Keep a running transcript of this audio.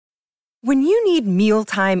When you need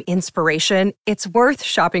mealtime inspiration, it's worth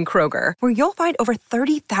shopping Kroger, where you'll find over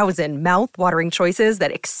 30,000 mouth-watering choices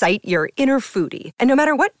that excite your inner foodie. And no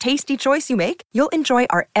matter what tasty choice you make, you'll enjoy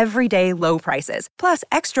our everyday low prices, plus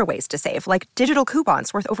extra ways to save, like digital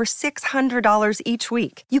coupons worth over $600 each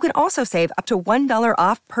week. You can also save up to $1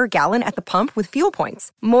 off per gallon at the pump with fuel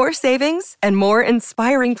points. More savings and more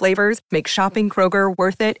inspiring flavors make shopping Kroger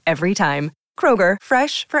worth it every time. Kroger,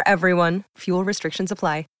 fresh for everyone. Fuel restrictions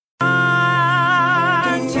apply.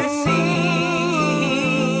 To see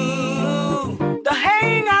the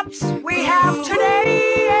hang-ups we have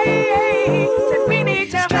today, that we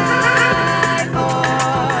need to fight for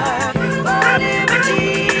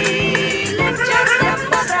liberty. Lift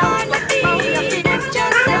yourself up on your feet. Lift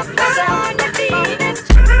yourself up on your feet.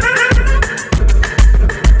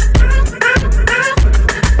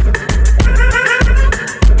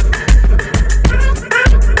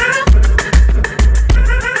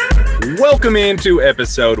 Welcome into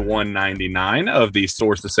episode 199 of the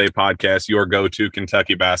Source to Say podcast, your go-to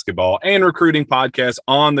Kentucky basketball and recruiting podcast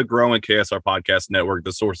on the growing KSR Podcast Network.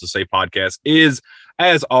 The Source to Say podcast is,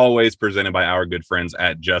 as always, presented by our good friends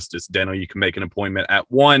at Justice Dental. You can make an appointment at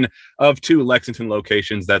one of two Lexington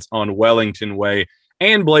locations. That's on Wellington Way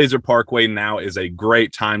and Blazer Parkway. Now is a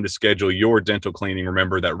great time to schedule your dental cleaning.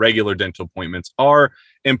 Remember that regular dental appointments are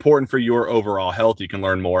important for your overall health. You can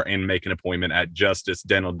learn more and make an appointment at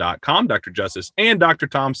justicedental.com. Dr. Justice and Dr.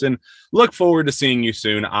 Thompson, look forward to seeing you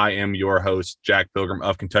soon. I am your host, Jack Pilgrim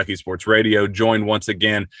of Kentucky Sports Radio, joined once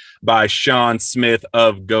again by Sean Smith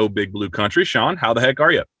of Go Big Blue Country. Sean, how the heck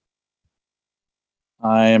are you?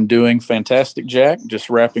 I am doing fantastic, Jack. Just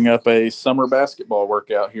wrapping up a summer basketball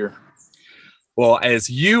workout here. Well, as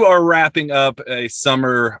you are wrapping up a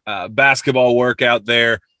summer basketball workout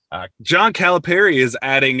there, John Calipari is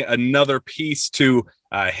adding another piece to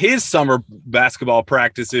his summer basketball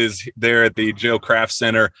practices there at the Joe Kraft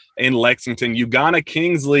Center in Lexington. Ugonna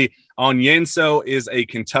Kingsley Onyenso is a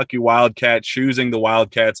Kentucky Wildcat, choosing the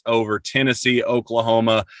Wildcats over Tennessee,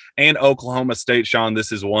 Oklahoma, and Oklahoma State. Sean,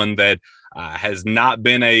 this is one that has not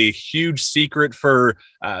been a huge secret for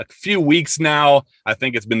a few weeks now. I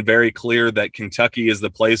think it's been very clear that Kentucky is the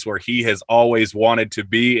place where he has always wanted to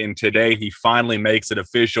be, and today he finally makes it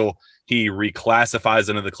official. He reclassifies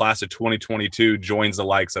into the class of 2022, joins the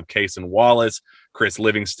likes of Cason Wallace, Chris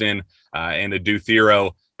Livingston, and Adu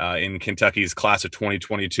Thero in Kentucky's class of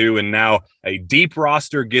 2022. And now a deep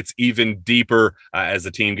roster gets even deeper as the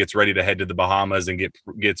team gets ready to head to the Bahamas and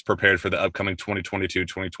gets prepared for the upcoming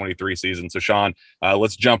 2022-2023 season. So, Sean,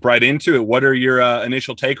 let's jump right into it. What are your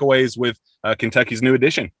initial takeaways with Kentucky's new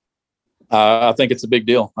addition? I think it's a big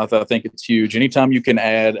deal. I think it's huge. Anytime you can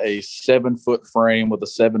add a 7-foot frame with a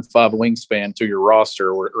 7'5" wingspan to your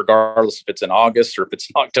roster, regardless if it's in August or if it's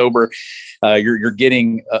in October, you're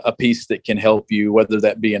getting a piece that can help you, whether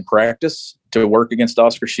that be in practice to work against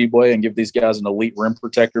Oscar Tshiebwe and give these guys an elite rim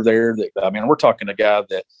protector there. We're talking a guy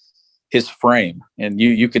that his frame, and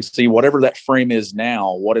you can see whatever that frame is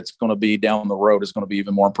now, what it's going to be down the road is going to be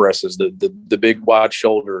even more impressive. The big wide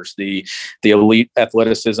shoulders, the elite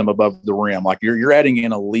athleticism above the rim. Like you're adding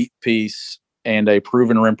an elite piece and a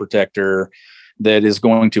proven rim protector that is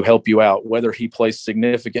going to help you out, whether he plays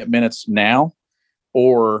significant minutes now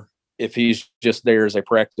or if he's just there as a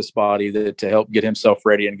practice body to help get himself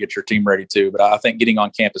ready and get your team ready too. But I think getting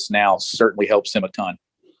on campus now certainly helps him a ton.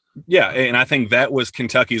 Yeah, and I think that was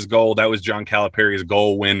Kentucky's goal. That was John Calipari's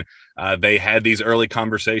goal when they had these early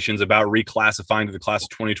conversations about reclassifying to the class of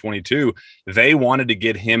 2022. They wanted to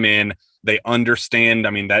get him in. They understand,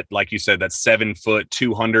 that, like you said, that 7-foot,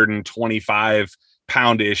 225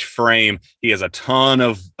 poundish frame. He has a ton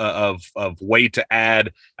of weight to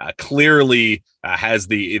add. Clearly has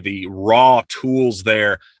the raw tools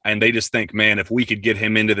there, and they just think, man, if we could get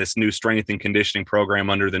him into this new strength and conditioning program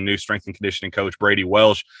under the new strength and conditioning coach Brady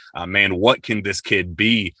Welsh, man, what can this kid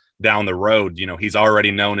be down the road? He's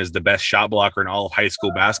already known as the best shot blocker in all of high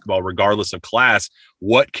school basketball, regardless of class.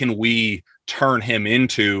 What can we turn him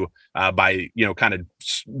into by kind of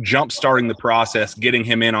jump starting the process, getting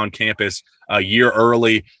him in on campus a year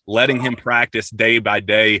early, letting him practice day by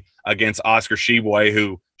day against Oscar Tshiebwe,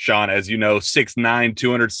 who, Sean, as you know, 6'9",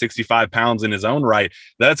 265 pounds in his own right.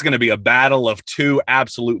 That's going to be a battle of two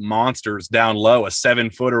absolute monsters down low, a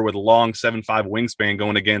 7-footer with a long 7'5" wingspan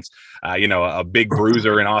going against, a big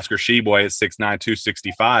bruiser in Oscar Tshiebwe at 6'9",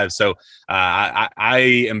 265. So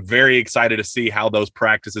I am very excited to see how those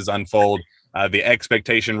practices unfold. The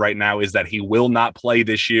expectation right now is that he will not play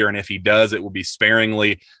this year, and if he does, it will be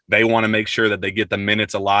sparingly. They want to make sure that they get the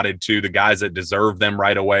minutes allotted to the guys that deserve them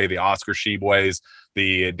right away, the Oscar Tshiebwes,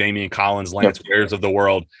 the Damian Collins, Lance Wares of the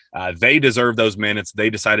world. They deserve those minutes. They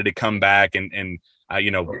decided to come back and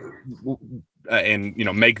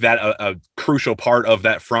make that a crucial part of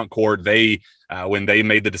that front court. They when they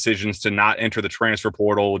made the decisions to not enter the transfer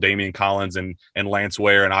portal, Damian Collins and Lance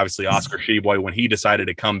Ware, and obviously Oscar Sheboy, when he decided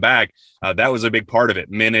to come back, that was a big part of it.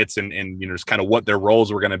 Minutes and just kind of what their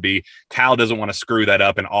roles were going to be. Cal doesn't want to screw that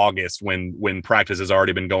up in August when practice has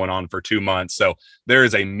already been going on for 2 months. So there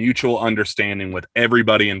is a mutual understanding with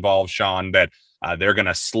everybody involved, Sean, that they're going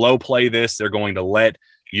to slow play this. They're going to let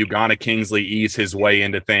Ugonna Kingsley ease his way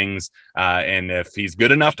into things. And if he's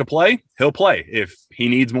good enough to play, he'll play. If he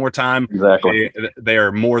needs more time, they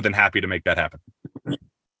are more than happy to make that happen.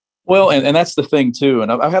 Well, and that's the thing too. And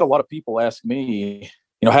I've had a lot of people ask me,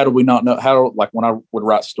 how do we not know like when I would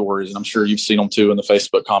write stories, and I'm sure you've seen them too in the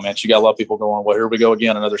Facebook comments, you got a lot of people going, well, here we go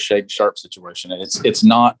again, another Shade Sharp situation. And it's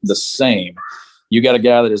not the same. You got a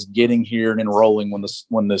guy that is getting here and enrolling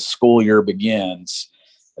when the school year begins.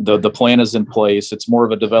 The plan is in place. It's more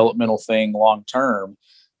of a developmental thing long term.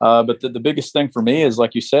 But the biggest thing for me is,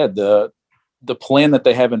 like you said, the plan that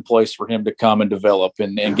they have in place for him to come and develop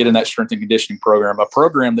and get in that strength and conditioning program, a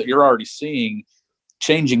program that you're already seeing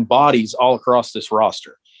changing bodies all across this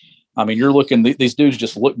roster. I mean, you're looking, these dudes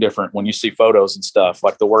just look different when you see photos and stuff,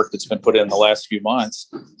 like the work that's been put in the last few months.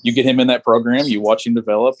 You get him in that program, you watch him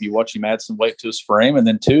develop, you watch him add some weight to his frame. And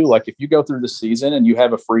then two, like if you go through the season and you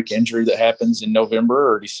have a freak injury that happens in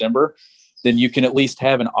November or December, then you can at least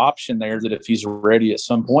have an option there that if he's ready at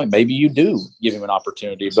some point, maybe you do give him an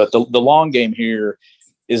opportunity. But the long game here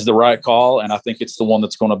is the right call. And I think it's the one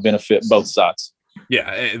that's going to benefit both sides.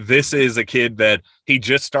 Yeah, this is a kid that he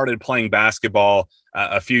just started playing basketball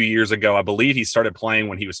a few years ago. I believe he started playing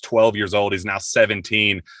when he was 12 years old. He's now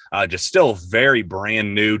 17, just still very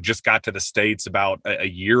brand new, just got to the States about a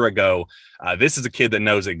year ago. This is a kid that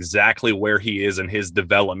knows exactly where he is in his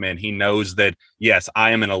development. He knows that, yes,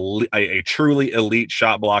 I am a truly elite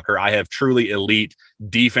shot blocker. I have truly elite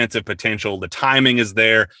defensive potential. The timing is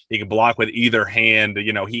there. He can block with either hand.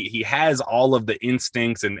 He has all of the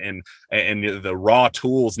instincts and the raw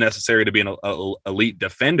tools necessary to be an elite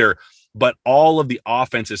defender. But all of the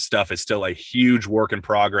offensive stuff is still a huge work in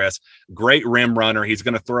progress. Great rim runner. He's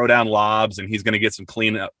going to throw down lobs and he's going to get some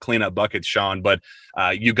cleanup buckets, Sean. But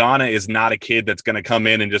Ugonna is not a kid that's going to come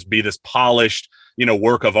in and just be this polished,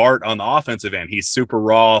 work of art on the offensive end. He's super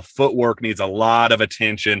raw. Footwork needs a lot of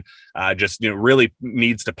attention. Really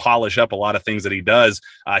needs to polish up a lot of things that he does.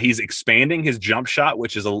 He's expanding his jump shot,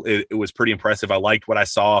 which it was pretty impressive. I liked what I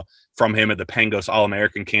saw from him at the Pangos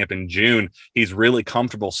All-American camp in June. He's really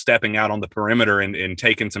comfortable stepping out on the perimeter and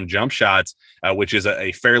taking some jump shots, which is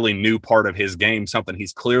a fairly new part of his game, something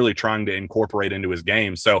he's clearly trying to incorporate into his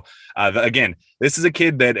game. So again, this is a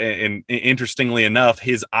kid that, and interestingly enough,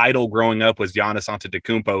 his idol growing up was Giannis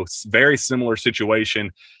Antetokounmpo. Very similar situation,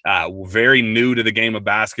 very new to the game of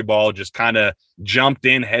basketball, just kind of jumped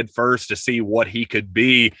in head first to see what he could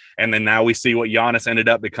be. And then now we see what Giannis ended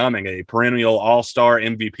up becoming, a perennial all-star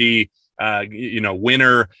MVP,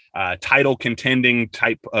 winner, title contending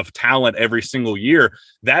type of talent every single year.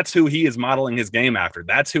 That's who he is modeling his game after.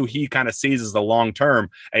 That's who he kind of sees as the long-term,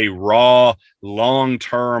 a raw,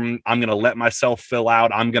 long-term, I'm going to let myself fill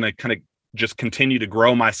out. I'm going to kind of just continue to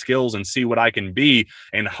grow my skills and see what I can be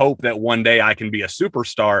and hope that one day I can be a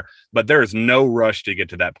superstar. But there is no rush to get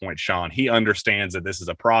to that point, Sean. He understands that this is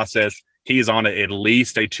a process. He's on at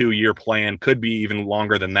least a 2-year plan, could be even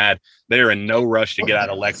longer than that. They're in no rush to get out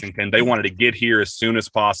of Lexington. They wanted to get here as soon as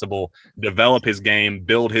possible, develop his game,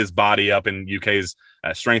 build his body up in UK's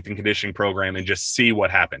strength and conditioning program, and just see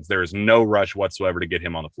what happens. There is no rush whatsoever to get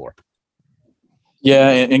him on the floor. Yeah,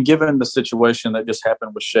 and given the situation that just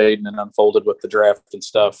happened with Shaden and unfolded with the draft and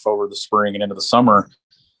stuff over the spring and into the summer,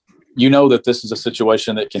 that this is a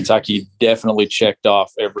situation that Kentucky definitely checked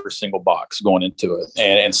off every single box going into it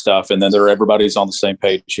and stuff. And then everybody's on the same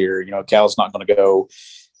page here. Cal's not going to go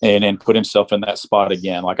and put himself in that spot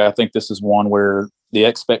again. Like, I think this is one where the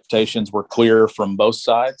expectations were clear from both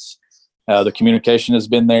sides. The communication has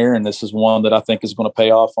been there, and this is one that I think is going to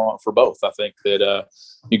pay off for both. I think that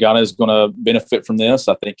Ugonna is going to benefit from this.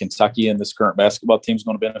 I think Kentucky and this current basketball team is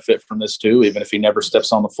going to benefit from this too, even if he never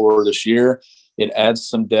steps on the floor this year. It adds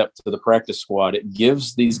some depth to the practice squad. It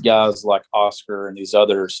gives these guys like Oscar and these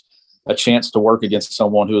others a chance to work against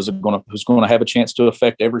someone who's going to have a chance to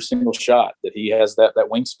affect every single shot, that he has that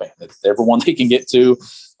wingspan, that everyone they can get to,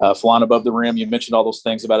 flying above the rim. You mentioned all those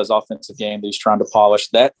things about his offensive game that he's trying to polish.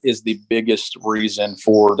 That is the biggest reason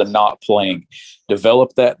for the not playing.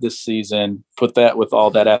 Develop that this season, put that with all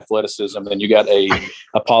that athleticism, and you got a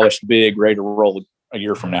polished big ready to roll a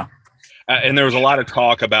year from now. And there was a lot of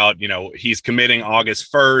talk about, he's committing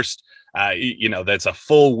August 1st. That's a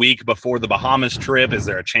full week before the Bahamas trip. Is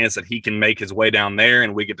there a chance that he can make his way down there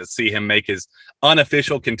and we get to see him make his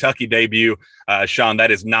unofficial Kentucky debut? Sean,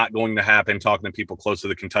 that is not going to happen. Talking to people close to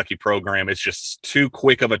the Kentucky program, it's just too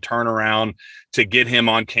quick of a turnaround to get him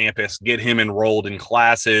on campus, get him enrolled in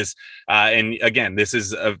classes. And again, this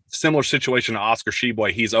is a similar situation to Oscar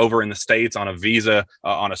Tshiebwe. He's over in the States on a visa,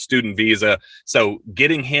 on a student visa. So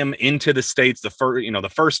getting him into the States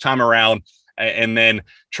the first time around, and then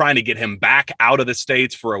trying to get him back out of the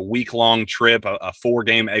States for a week-long trip, a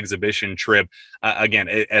 4-game exhibition trip. Again,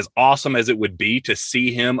 as awesome as it would be to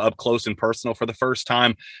see him up close and personal for the first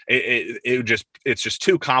time, it's just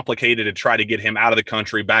too complicated to try to get him out of the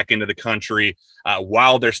country, back into the country,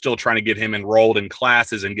 while they're still trying to get him enrolled in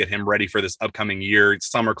classes and get him ready for this upcoming year,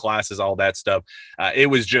 summer classes, all that stuff. It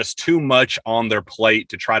was just too much on their plate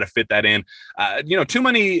to try to fit that in. Too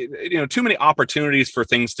many opportunities for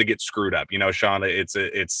things to get screwed up. Sean,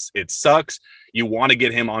 it sucks. You want to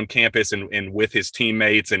get him on campus and with his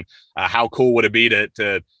teammates, and how cool would it be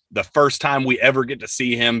to the first time we ever get to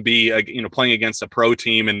see him be, playing against a pro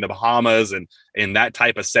team in the Bahamas and in that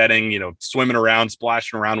type of setting, swimming around,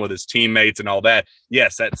 splashing around with his teammates and all that.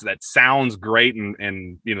 Yes, that sounds great.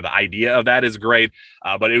 And the idea of that is great,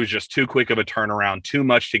 but it was just too quick of a turnaround, too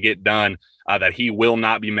much to get done, that he will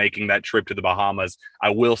not be making that trip to the Bahamas. I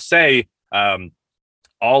will say,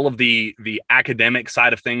 all of the academic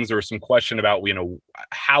side of things, there was some question about,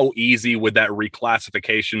 how easy would that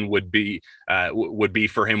reclassification would be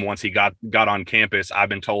for him once he got on campus. I've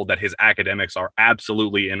been told that his academics are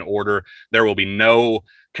absolutely in order. There will be no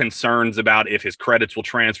concerns about if his credits will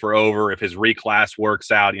transfer over, if his reclass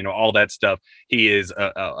works out, all that stuff. He is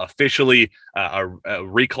officially a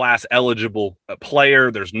reclass eligible player.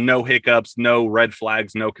 There's no hiccups, no red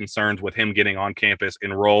flags, no concerns with him getting on campus,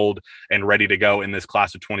 enrolled and ready to go in this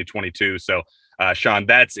class of 2022. So Sean,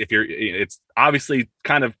 it's obviously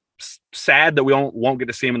kind of sad that we won't get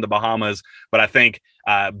to see him in the Bahamas, but I think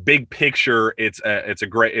big picture, it's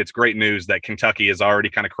great news that Kentucky has already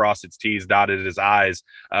kind of crossed its T's, dotted its I's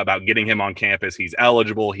about getting him on campus. He's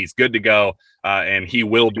eligible, he's good to go, and he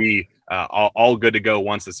will be all good to go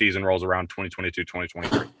once the season rolls around 2022,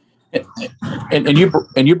 2023.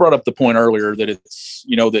 And you brought up the point earlier that it's,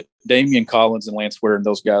 that Daimion Collins and Lance Ware and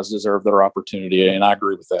those guys deserve their opportunity. And I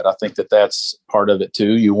agree with that. I think that that's part of it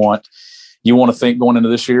too. You want to think going into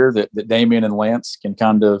this year that Daimion and Lance can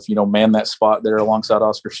kind of, man that spot there alongside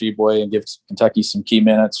Oscar Tshiebwe and give Kentucky some key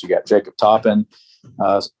minutes. You got Jacob Toppin,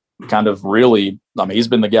 kind of really, he's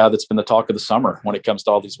been the guy that's been the talk of the summer when it comes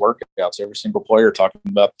to all these workouts. Every single player talking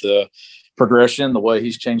about the progression, the way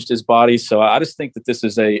he's changed his body. So I just think that this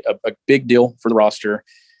is a big deal for the roster.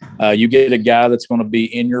 You get a guy that's going to be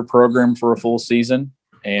in your program for a full season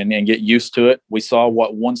and get used to it. We saw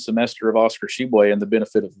one semester of Oscar Tshiebwe and the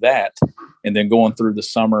benefit of that. And then going through the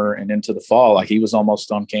summer and into the fall, he was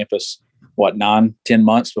almost on campus, 9-10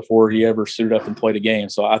 months before he ever suited up and played a game.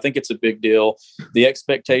 So I think it's a big deal. The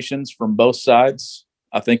expectations from both sides,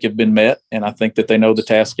 I think, have been met, and I think that they know the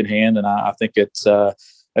task at hand. And I think it's a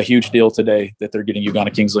huge deal today that they're getting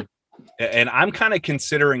Ugonna Kingsley. And I'm kind of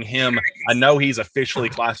considering him. I know he's officially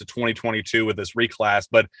class of 2022 with this reclass,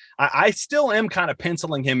 but I still am kind of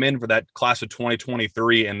penciling him in for that class of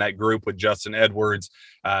 2023 and that group with Justin Edwards,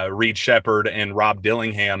 Reed Shepard, and Rob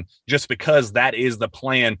Dillingham, just because that is the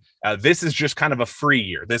plan. This is just kind of a free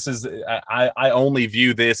year. This is I only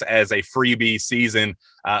view this as a freebie season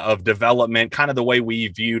of development, kind of the way we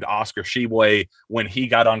viewed Oscar Tshiebwe when he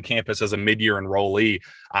got on campus as a mid-year enrollee.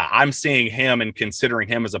 I'm seeing him and considering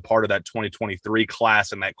him as a part of that 2023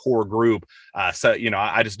 class and that core group. So,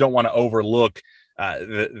 I just don't want to overlook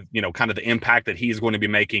kind of the impact that he's going to be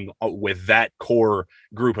making with that core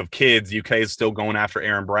group of kids. UK is still going after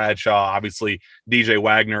Aaron Bradshaw. Obviously, DJ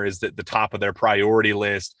Wagner is at the top of their priority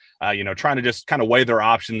list. Trying to just kind of weigh their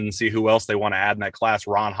options and see who else they want to add in that class.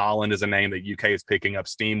 Ron Holland is a name that UK is picking up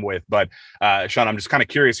steam with. But Sean, I'm just kind of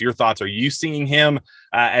curious your thoughts. Are you seeing him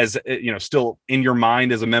as still in your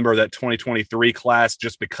mind as a member of that 2023 class,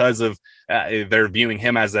 just because of they're viewing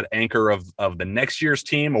him as that anchor of the next year's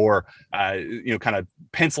team, or kind of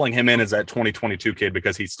penciling him in as that 2022 kid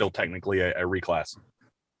because he's still technically a reclass?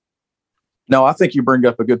 No, I think you bring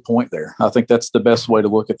up a good point there. I think that's the best way to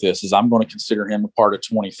look at this. Is I'm going to consider him a part of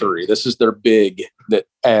 23. This is their big that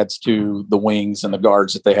adds to the wings and the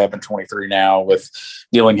guards that they have in 23 now with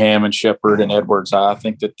Dillingham and Shepard and Edwards. I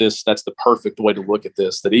think that that's the perfect way to look at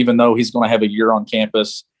this, that even though he's going to have a year on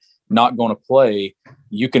campus, not going to play,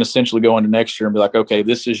 you can essentially go into next year and be like, okay,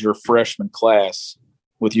 this is your freshman class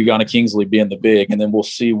with Uganda Kingsley being the big, and then we'll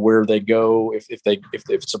see where they go. If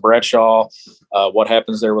it's a Bradshaw, what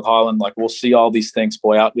happens there with Holland? Like, we'll see all these things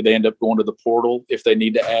play out. Do they end up going to the portal if they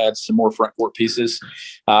need to add some more front court pieces?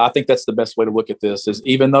 I think that's the best way to look at this. Is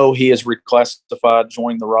even though he is reclassified,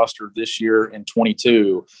 joining the roster this year in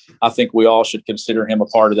 22, I think we all should consider him a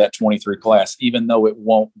part of that 23 class, even though it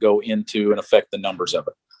won't go into and affect the numbers of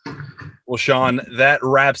it. Well, Sean, that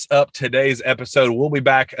wraps up today's episode. We'll be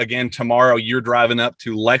back again tomorrow. You're driving up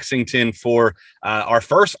to Lexington for our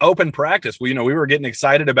first open practice. We were getting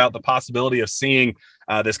excited about the possibility of seeing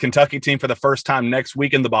this Kentucky team for the first time next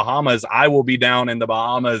week in the Bahamas. I will be down in the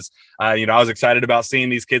Bahamas. I was excited about seeing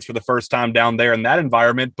these kids for the first time down there in that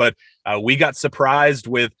environment, but we got surprised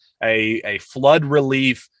with a flood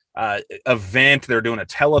relief event. They're doing a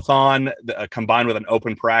telethon combined with an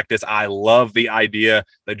open practice. I love the idea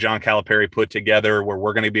that John Calipari put together, where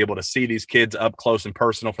we're going to be able to see these kids up close and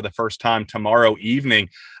personal for the first time tomorrow evening.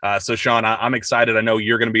 So Sean, I'm excited. I know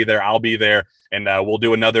you're going to be there. I'll be there, and we'll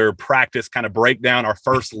do another practice kind of breakdown, our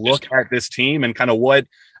first look at this team and kind of what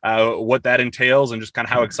that entails, and just kind of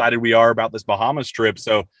how excited we are about this Bahamas trip.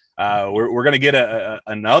 So we're going to get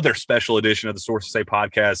another special edition of the Sources Say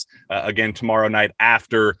podcast again tomorrow night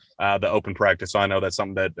after the open practice. So I know that's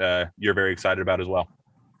something that you're very excited about as well.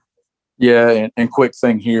 Yeah, and quick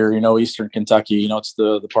thing here, Eastern Kentucky, it's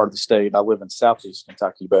the part of the state. I live in Southeast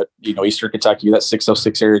Kentucky, but Eastern Kentucky, that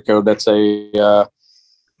 606 area code, that's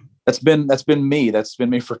been me. That's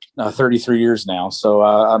been me for 33 years now. So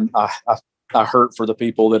I hurt for the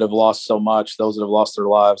people that have lost so much, those that have lost their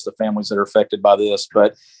lives, the families that are affected by this.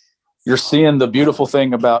 But you're seeing the beautiful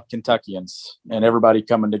thing about Kentuckians and everybody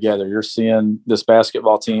coming together. You're seeing this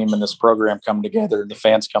basketball team and this program come together, and the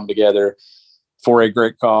fans come together for a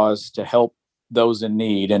great cause to help those in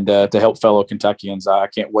need and to help fellow Kentuckians. I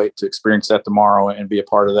can't wait to experience that tomorrow and be a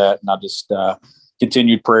part of that. And I just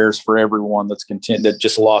continued prayers for everyone that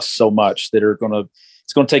just lost so much, that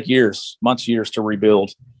it's going to take years, months, years to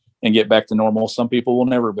rebuild and get back to normal. Some people will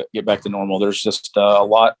never get back to normal. There's just a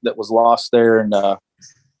lot that was lost there, and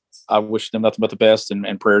I wish them nothing but the best,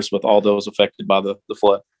 and prayers with all those affected by the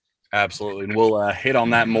flood. Absolutely. And we'll hit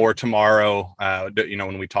on that more tomorrow,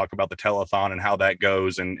 when we talk about the telethon and how that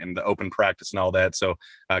goes and the open practice and all that. So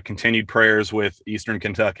continued prayers with Eastern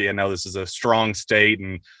Kentucky. I know this is a strong state,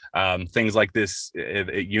 and things like this,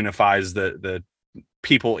 it unifies the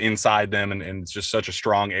people inside them, and it's just such a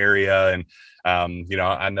strong area. And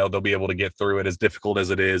I know they'll be able to get through it. As difficult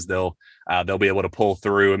as it is, they'll be able to pull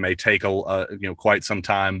through. It may take quite some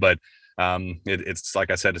time, but it's like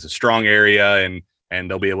I said, it's a strong area, and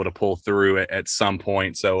they'll be able to pull through it at some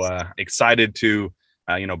point. So excited to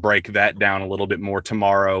break that down a little bit more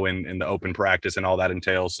tomorrow in the open practice and all that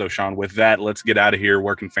entails. So Sean, with that, let's get out of here.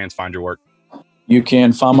 Where can fans find your work? You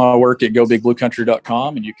can find my work at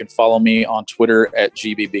gobigbluecountry.com, and you can follow me on Twitter at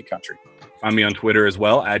GBBcountry. Find me on Twitter as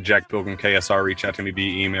well, at Jack Pilgrim KSR. Reach out to me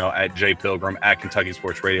via email at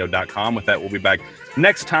jpilgrim@KentuckySportsRadio.com. With that, we'll be back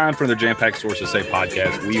next time for the Jam Pack Sources Say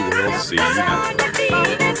podcast. We will see you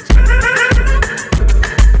then.